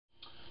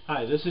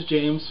Hi, this is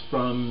James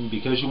from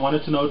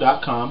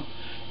BecauseYouWantedToKnow.com,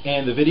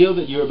 and the video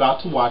that you're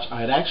about to watch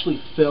I had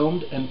actually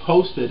filmed and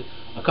posted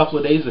a couple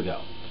of days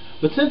ago.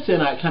 But since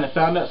then I kind of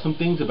found out some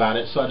things about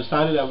it, so I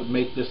decided I would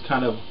make this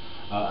kind of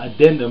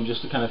addendum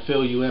just to kind of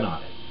fill you in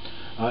on it.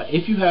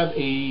 If you have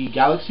a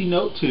Galaxy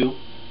Note 2,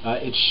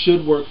 it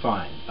should work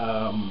fine.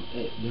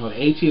 The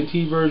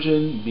AT&T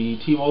version, the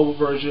T-Mobile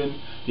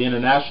version, the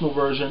international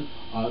version,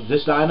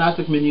 this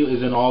diagnostic menu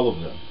is in all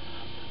of them.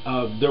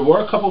 There were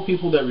a couple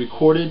people that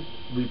reported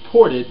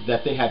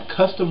that they had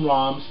custom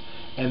ROMs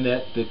and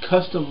that the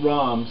custom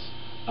ROMs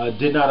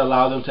did not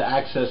allow them to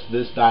access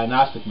this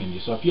diagnostic menu.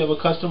 So if you have a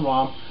custom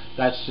ROM,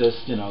 that's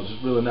just,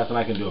 there's really nothing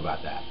I can do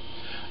about that.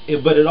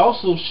 But it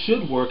also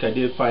should work, I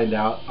did find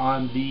out,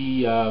 on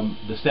the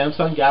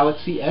Samsung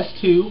Galaxy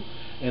S2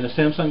 and the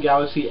Samsung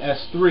Galaxy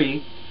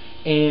S3.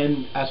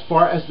 And as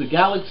far as the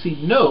Galaxy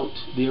Note,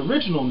 the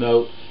original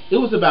Note, it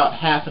was about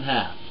half and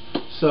half.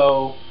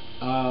 So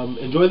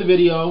enjoy the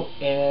video,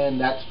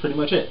 and that's pretty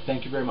much it.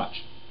 Thank you very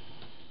much.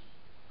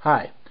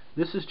 Hi,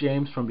 this is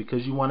James from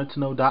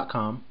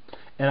BecauseYouWantedToKnow.com,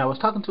 and I was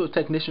talking to a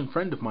technician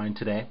friend of mine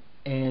today,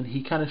 and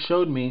he kind of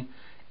showed me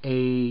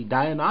a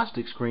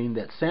diagnostic screen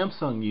that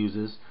Samsung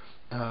uses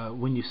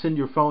when you send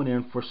your phone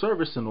in for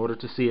service in order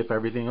to see if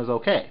everything is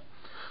okay.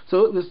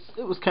 So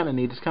it was kind of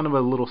neat. It's kind of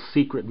a little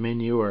secret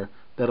menu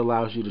that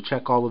allows you to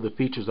check all of the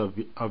features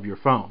of your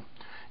phone.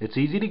 It's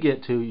easy to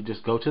get to. You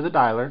just go to the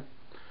dialer.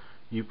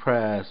 You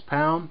press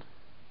star,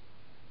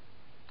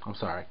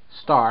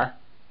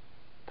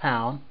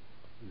 pound,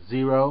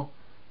 0,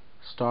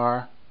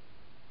 star,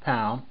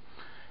 pound,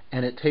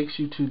 and it takes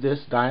you to this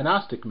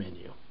diagnostic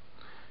menu.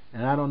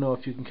 And I don't know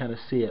if you can kind of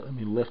see it. Let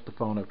me lift the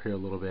phone up here a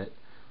little bit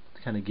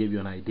to kind of give you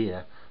an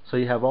idea. So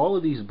you have all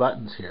of these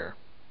buttons here.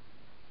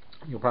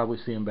 You'll probably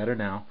see them better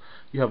now.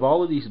 You have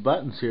all of these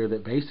buttons here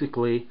that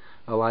basically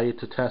allow you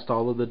to test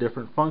all of the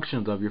different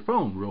functions of your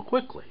phone real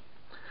quickly.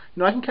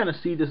 I can kind of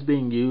see this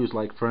being used,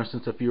 like for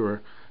instance if you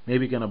were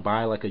maybe going to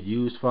buy like a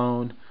used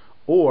phone,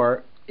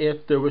 or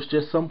if there was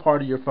just some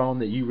part of your phone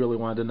that you really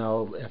wanted to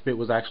know if it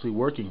was actually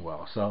working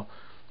well. So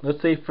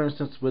let's say for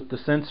instance with the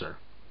sensor.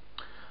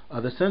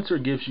 The sensor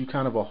gives you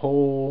kind of a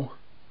whole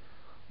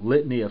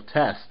litany of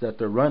tests that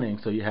they're running.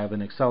 So you have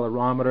an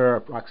accelerometer,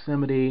 a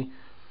proximity,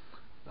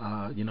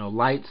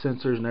 light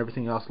sensors and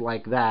everything else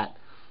like that.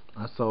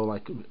 So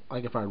like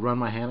if I run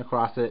my hand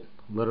across it,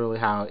 literally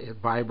how it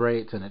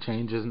vibrates and it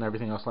changes and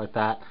everything else like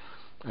that.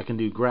 I can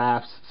do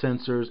graphs,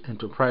 sensors,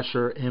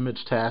 interpressure,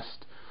 image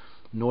test,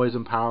 noise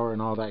and power,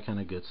 and all that kind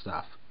of good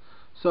stuff.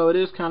 So it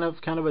is kind of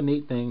a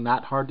neat thing,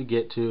 not hard to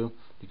get to.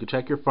 You can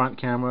check your front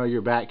camera,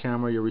 your back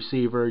camera, your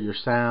receiver, your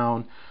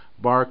sound,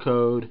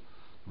 barcode,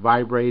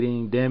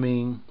 vibrating,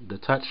 dimming, the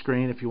touch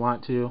screen if you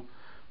want to,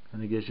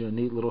 and it gives you a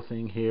neat little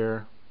thing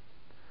here.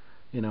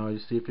 You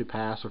see if you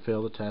pass or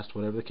fail the test,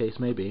 whatever the case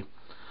may be.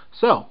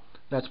 So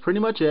that's pretty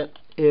much it.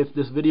 If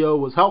this video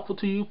was helpful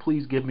to you,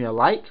 please give me a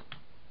like.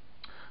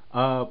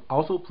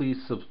 Also, please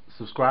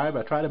subscribe.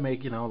 I try to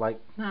make 2 or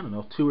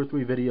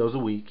 3 videos a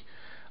week,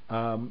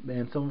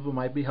 and some of them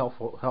might be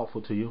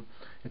helpful to you.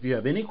 If you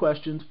have any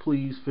questions,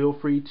 please feel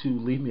free to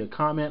leave me a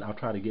comment. I'll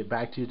try to get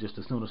back to you just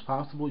as soon as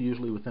possible,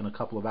 usually within a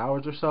couple of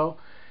hours or so.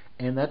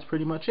 And that's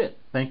pretty much it.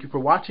 Thank you for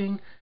watching.